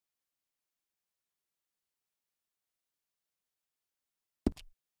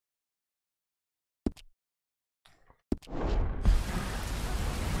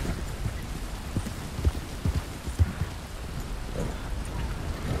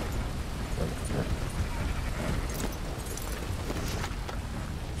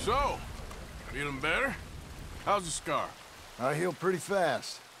So, feeling better? How's the scar? I heal pretty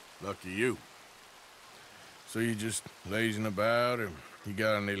fast. Lucky you. So you just lazing about, or you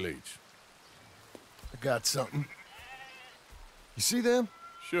got any leads? I got something. You see them?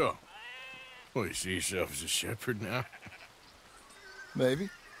 Sure. Well, you see yourself as a shepherd now? Maybe.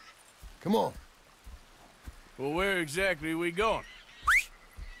 Come on. Well, where exactly are we going?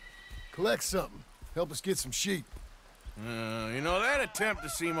 Collect something. Help us get some sheep. You know, that attempt to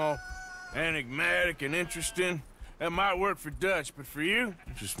seem all enigmatic and interesting, that might work for Dutch, but for you,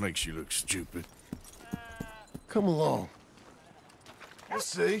 it just makes you look stupid. Come along. We'll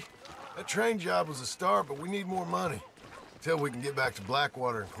see. That train job was a start, but we need more money. Till we can get back to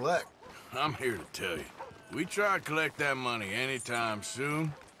Blackwater and collect. I'm here to tell you, we try to collect that money anytime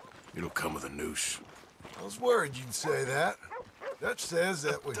soon, it'll come with a noose. I was worried you'd say that. Dutch says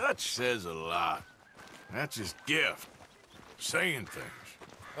that we... Dutch says a lot. That's his gift. Saying things.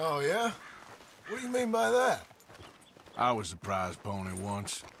 Oh, yeah? What do you mean by that? I was the prize pony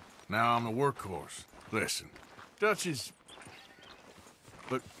once. Now I'm the workhorse. Listen, Dutch is...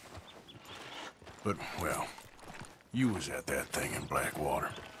 But, well, you was at that thing in Blackwater.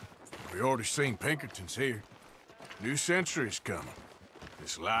 We already seen Pinkertons here. New century's coming.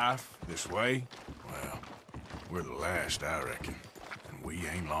 This life, this way, well, we're the last, I reckon. And we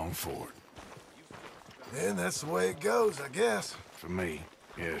ain't long for it. And that's the way it goes, I guess. For me,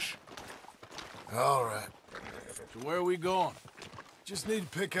 yes. All right. So where are we going? Just need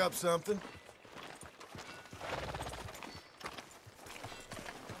to pick up something.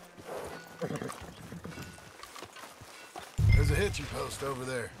 There's a hitching post over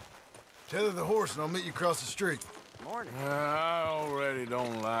there. Tether the horse and I'll meet you across the street. Morning. I already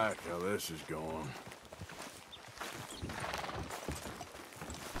don't like how this is going.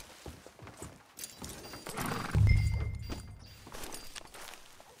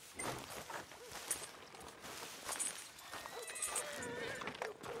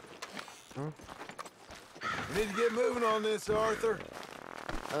 We need to get moving on this, Arthur.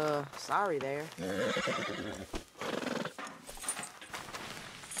 Sorry there.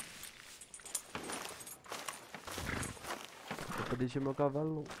 Eu deixei meu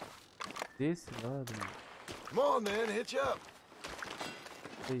cavalo desse lado, mano. Come on, then, hitch up.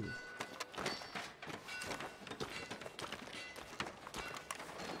 Que isso?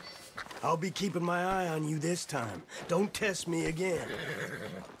 I'll be keeping my eye on you this time. Don't test me again.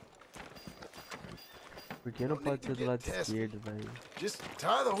 Por que não pode ser do lado esquerdo, velho? Just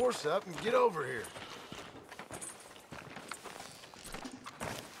tie the horse up and get over here.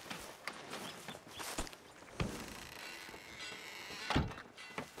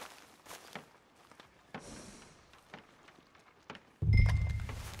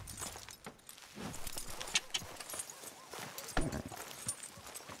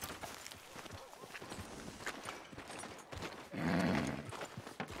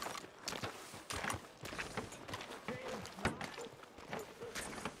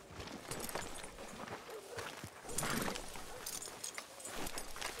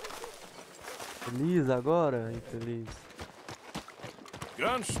 Feliz agora? Infeliz.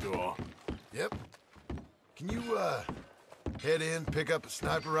 Gun store? Yep. Can you, head in, pick up a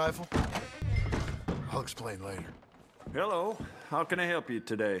sniper rifle? I'll explain later. Hello. How can I help you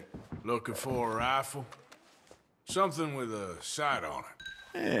today? Looking for a rifle? Something with a sight on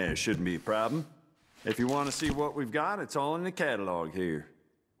it. Yeah, shouldn't be a problem. If you want to see what we've got, it's all in the catalog here.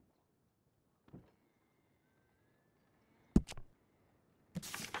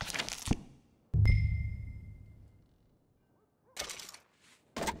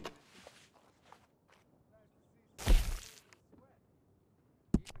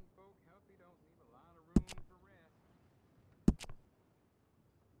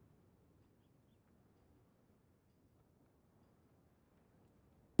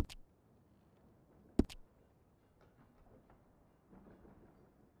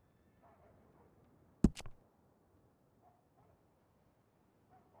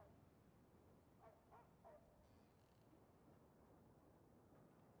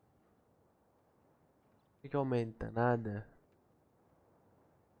 O que aumenta? Nada.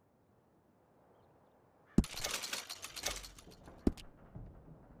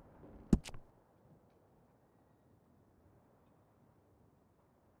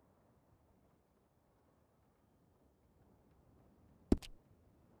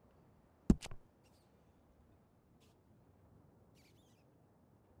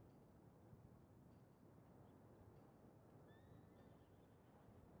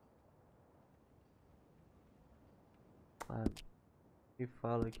 Ah, me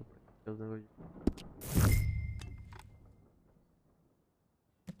fala aqui. Os negócios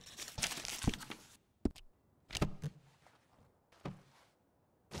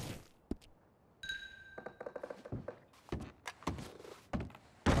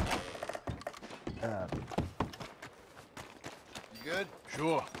Ah, You good?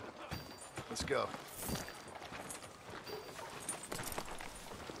 Sure. Let's go.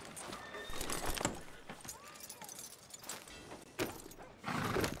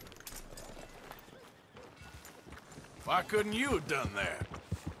 Why couldn't you have done that?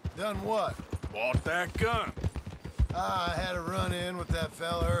 Done what? Bought that gun. I had a run-in with that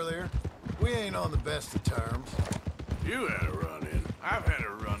fella earlier. We ain't on the best of terms. You had a run-in. I've had a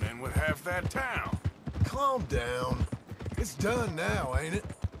run-in with half that town. Calm down. It's done now, ain't it?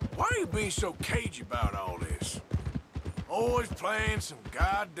 Why are you being so cagey about all this? Always playing some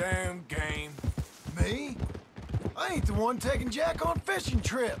goddamn game. Me? I ain't the one taking Jack on fishing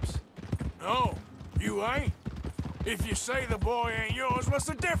trips. No, you ain't. If you say the boy ain't yours, what's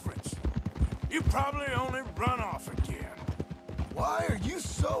the difference? You probably only run off again. Why are you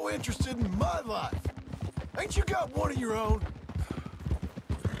so interested in my life? Ain't you got one of your own?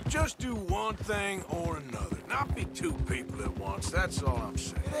 Just do one thing or another. Not be two people at once, that's all I'm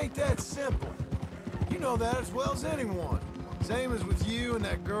saying. It ain't that simple. You know that as well as anyone. Same as with you and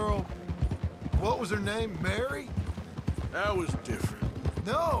that girl... What was her name? Mary? That was different.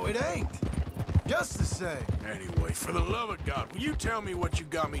 No, it ain't. Just the same. Anyway, for the love of God, will you tell me what you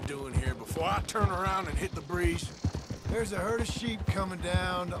got me doing here before I turn around and hit the breeze? There's a herd of sheep coming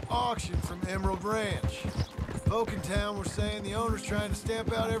down to auction from Emerald Ranch. Folk in town were saying the owner's trying to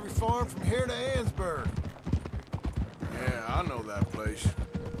stamp out every farm from here to Ansburg. Yeah, I know that place.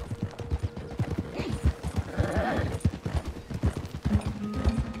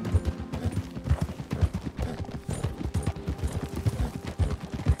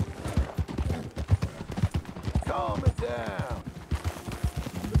 Calm it down.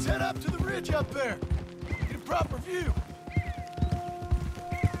 Let's head up to the ridge up there. Get a proper view.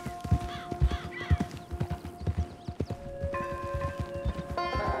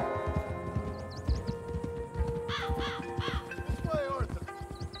 This way, Arthur.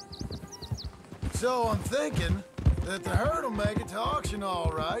 So I'm thinking that the herd will make it to auction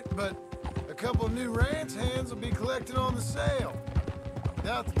all right, but a couple of new ranch hands will be collected on the sale.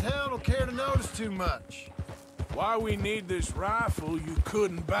 Doubt the town will care to notice too much. Why we need this rifle you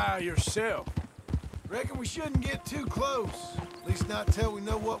couldn't buy yourself? Reckon we shouldn't get too close. At least not till we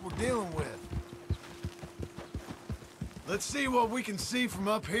know what we're dealing with. Let's see what we can see from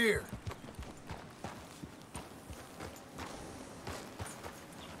up here.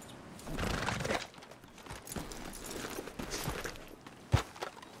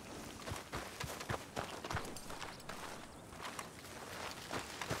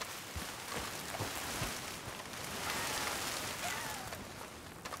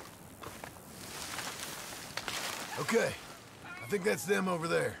 Okay, I think that's them over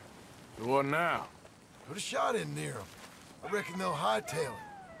there. So what now? Put a shot in near them. I reckon they'll hightail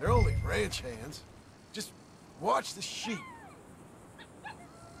it. They're only ranch hands. Just watch the sheep.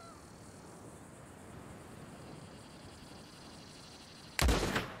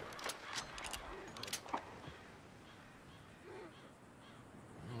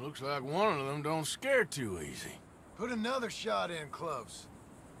 Looks like one of them don't scare too easy. Put another shot in close.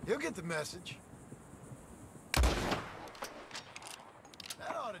 He'll get the message. That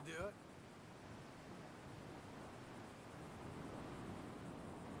ought to do it.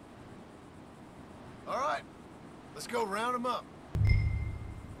 All right, let's go round them up.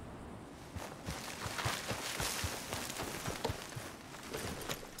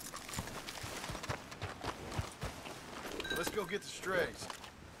 Let's go get the strays.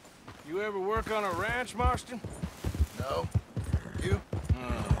 You ever work on a ranch, Marston? No? You?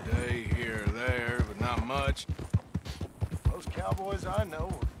 Oh, day here or there, but not much. Most cowboys I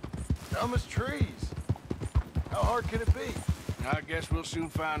know are dumb as trees. How hard can it be? I guess we'll soon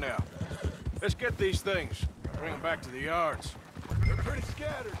find out. Let's get these things. Bring them back to the yards. They're pretty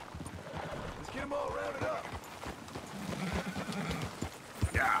scattered. Let's get them all rounded up.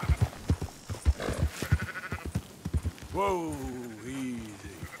 Yeah. Whoa, easy.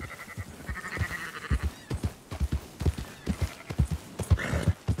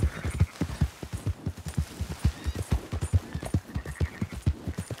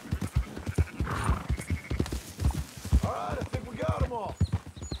 All right, I think we got them all.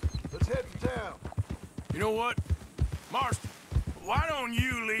 Let's head for town. You know what? Marston, why don't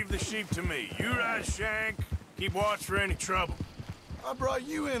you leave the sheep to me? You ride Shank, keep watch for any trouble. I brought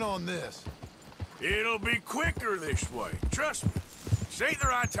you in on this. It'll be quicker this way, trust me. This ain't the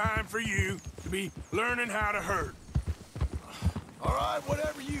right time for you to be learning how to herd. All right,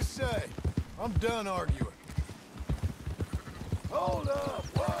 whatever you say. I'm done arguing. Hold up,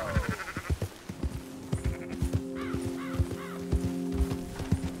 whoa!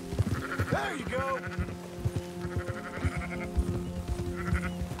 There you go!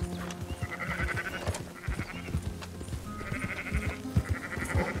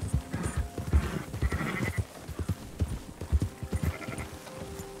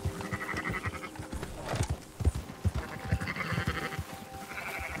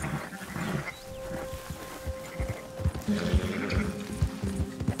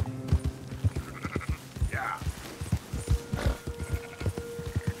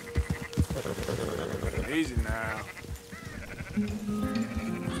 Easy now.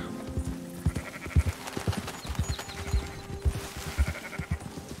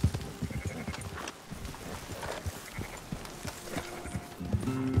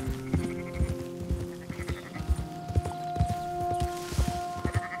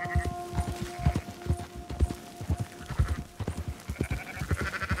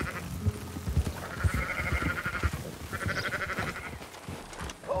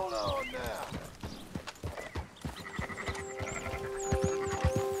 Hold on now!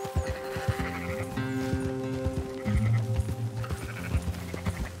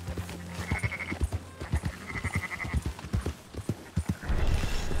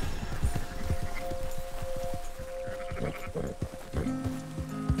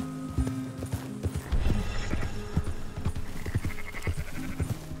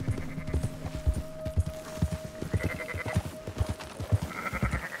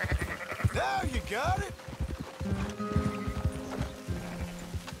 Now you got it?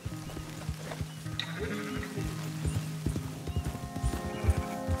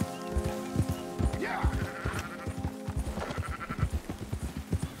 Yeah!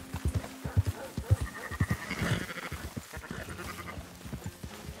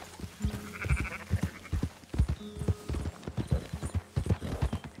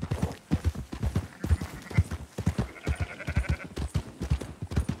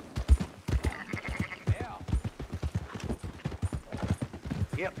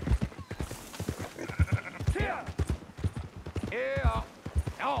 Yep. Yeah. Yeah.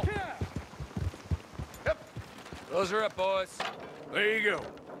 Oh. Yep. Those are up, boys. There you go.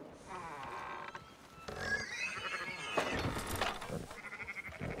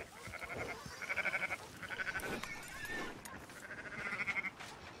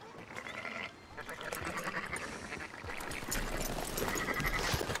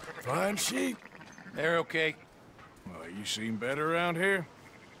 Fine sheep. They're okay. Well, you seen better around here?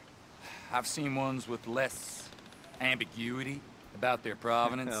 I've seen ones with less ambiguity about their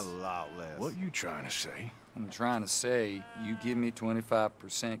provenance. A lot less. What you trying to say? I'm trying to say, you give me 25%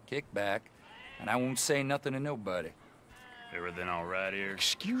 kickback, and I won't say nothing to nobody. Everything all right here?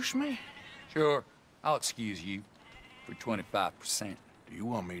 Excuse me? Sure, I'll excuse you for 25%. Do you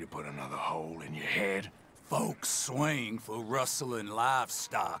want me to put another hole in your head? Folks swing for rustling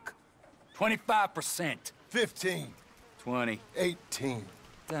livestock. 25%. 15. 20. 18.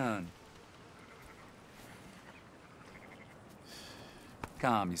 Done.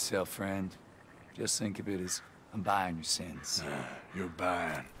 Calm yourself, friend. Just think of it as I'm buying your sins. You're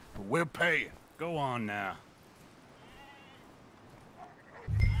buying, but we're paying. Go on now.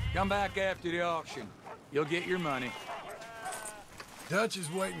 Come back after the auction. You'll get your money. Dutch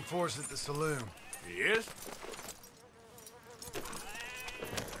is waiting for us at the saloon. He is?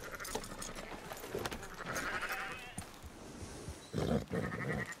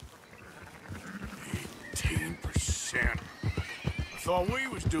 %. I thought we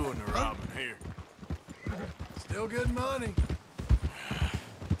was doing the robbing here. Still good money.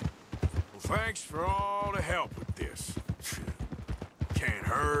 Well, thanks for all the help with this. Can't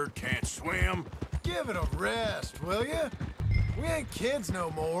herd, can't swim. Give it a rest, will ya? We ain't kids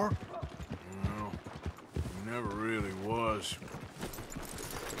no more. No, never really was.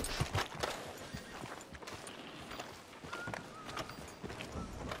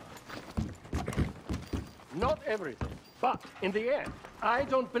 Not everything, but in the end, I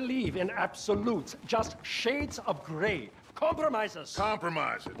don't believe in absolutes, just shades of gray. Compromises.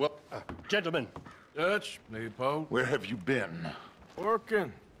 Compromises. Well, Gentlemen, Dutch, Leopold. where have you been?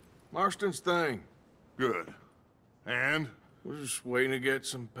 Working. Marston's thing. Good. And? We're just waiting to get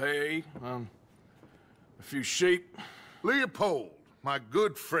some pay on a few sheep. Leopold, my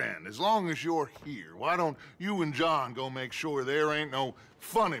good friend, as long as you're here, why don't you and John go make sure there ain't no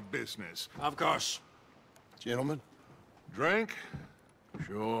funny business? Of course. Gentlemen. Drink?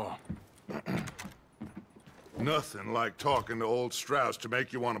 Sure. Nothing like talking to old Strauss to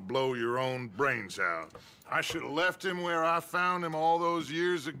make you want to blow your own brains out. I should have left him where I found him all those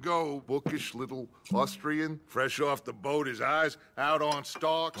years ago. Bookish little Austrian, fresh off the boat, his eyes out on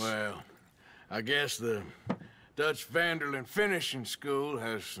stalks. Well, I guess the Dutch Vanderlyn Finishing School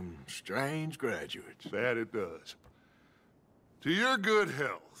has some strange graduates. That it does. To your good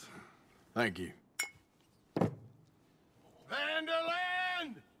health. Thank you.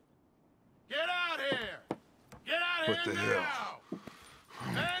 Vanderland! Get out here! Get out What here the now! hell?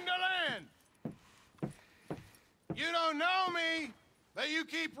 Vanderland! You don't know me, but you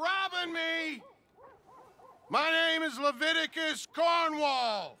keep robbing me! My name is Leviticus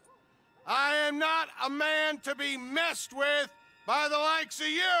Cornwall. I am not a man to be messed with by the likes of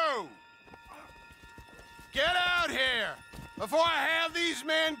you! Get out here before I have these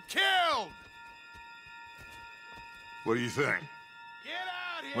men killed! What do you think? Get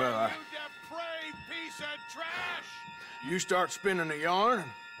out here, Well, you depraved piece of trash! You start spinning a yarn.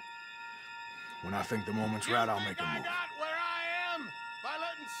 When I think the moment's right, I'll make a I move. got where I am by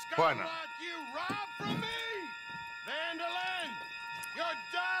letting Why scum not? like you rob from me! Vanderlyn, you're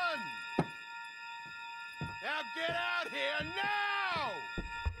done! Now get out here now!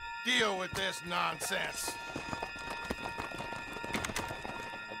 Deal with this nonsense.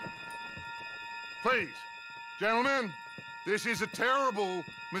 Please, gentlemen, this is a terrible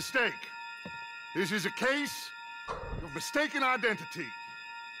mistake. This is a case of mistaken identity.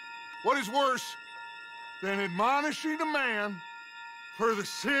 What is worse than admonishing a man for the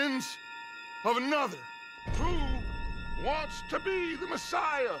sins of another who wants to be the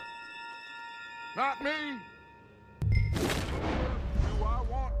Messiah? Not me. Do I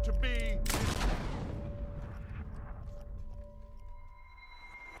want to be?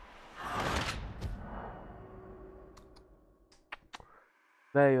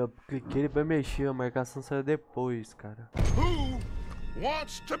 Velho, eu cliquei pra mexer, a marcação saiu depois, cara. Who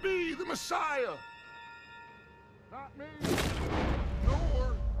wants to be the Messiah? Not me.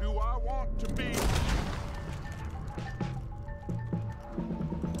 Nor do I want to be.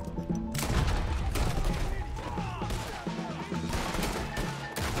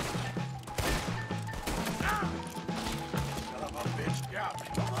 Son of a bitch, got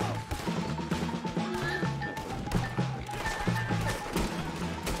me.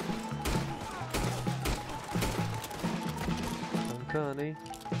 Tancando, hein?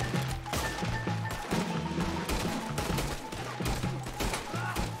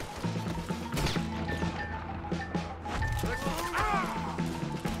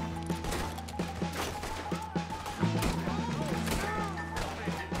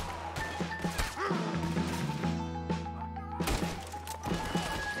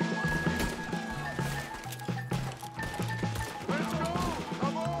 Let's go!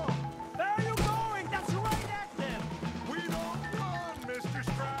 Come on! Where are you going? That's right at them! We don't run, Mr.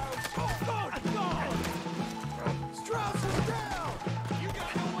 Strauss! Strauss is down! You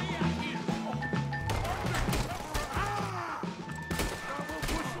got no way out here! We'll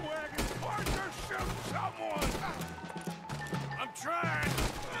push the wagon! Arthur, shoot someone! I'm trying!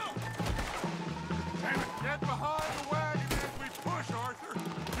 Damn it! Get behind the wagon as we push, Arthur!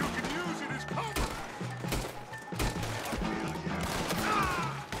 You can use it as cover!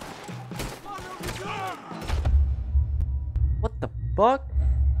 What the fuck?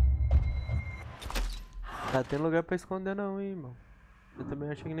 Tá tem lugar pra esconder não, hein, irmão. Eu também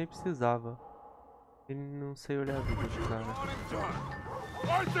achei que nem precisava. E não sei olhar a vida do cara.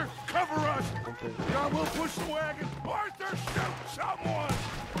 Arthur, cover us! Vamos pegar. John will push the wagon! Arthur, shoot someone!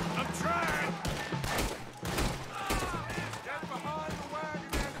 I'm trying! Get behind the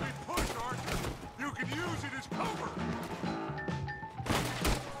wagon as we push, Arthur! You can use it as cover!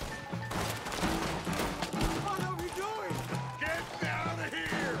 What are we doing? Get down of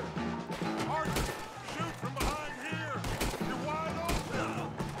here! Arthur, shoot from behind here! You're wide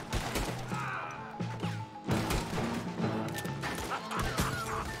open!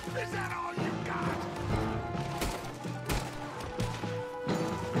 Is that all you got?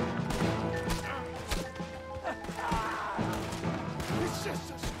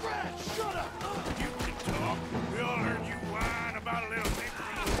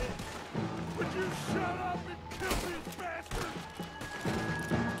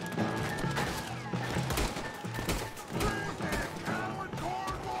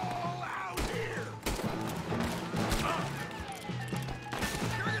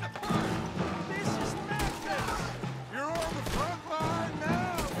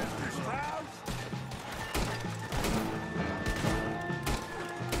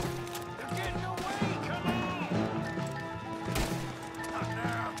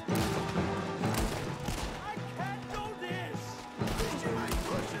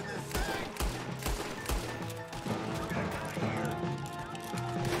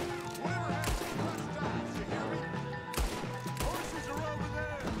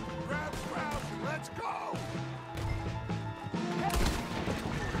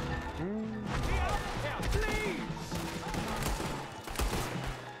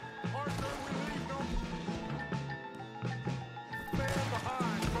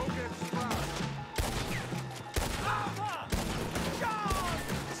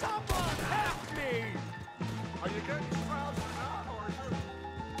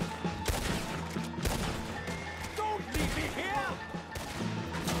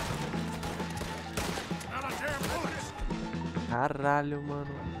 Caralho, mano.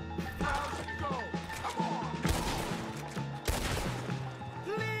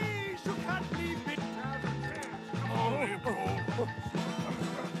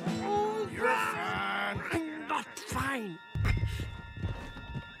 You're fine. I'm not fine.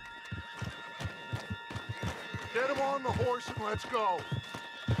 Get him on the horse and let's go.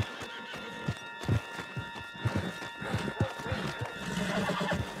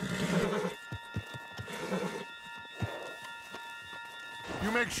 You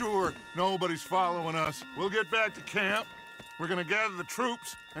make sure nobody's following us. We'll get back to camp. We're gonna gather the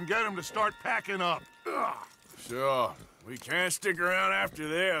troops and get them to start packing up. Ugh. Sure. We can't stick around after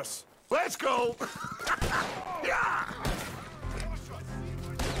this. Let's go! Yeah!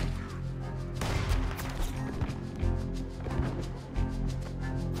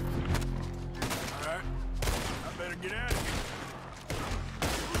 All right. I better get out of here.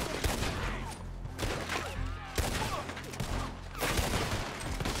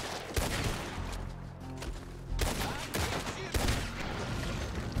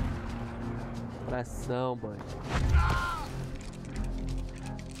 Pressão, boy.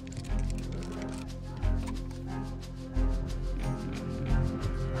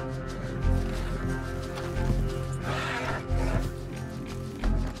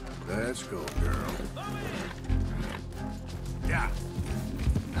 Let's go, girl. Yeah.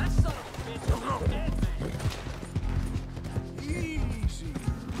 Easy.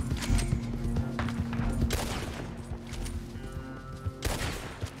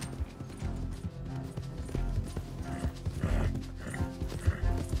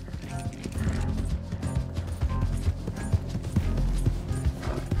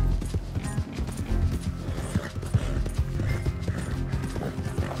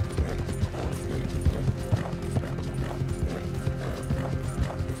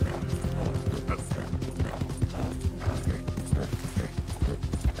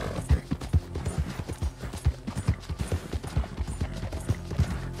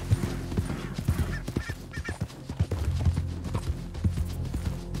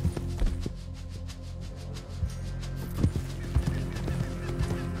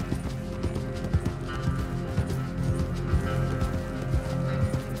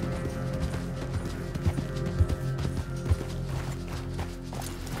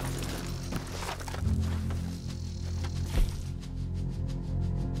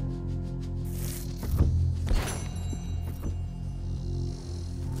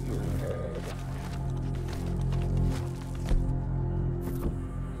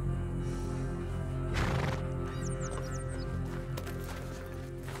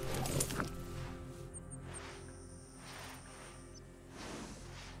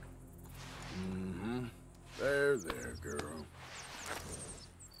 There, girl.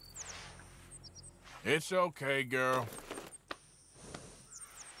 It's okay, girl.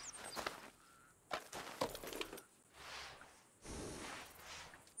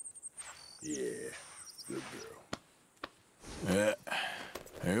 Yeah, good girl.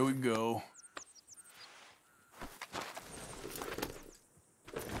 Here we go.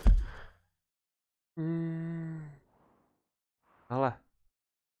 Olha lá.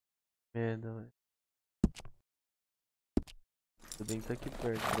 Merda, velho. Tudo bem que tá aqui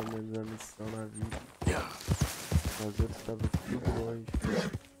perto, pelo menos a missão na vida. Mas outros estavam tudo longe.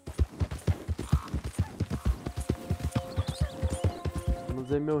 Eu não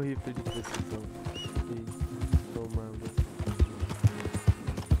usei meu rifle de precisão. E tomando.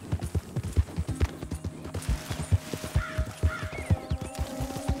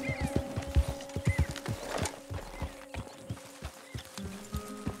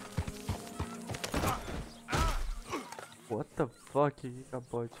 What the fuck? Que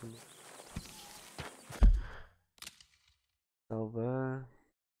capote, mano.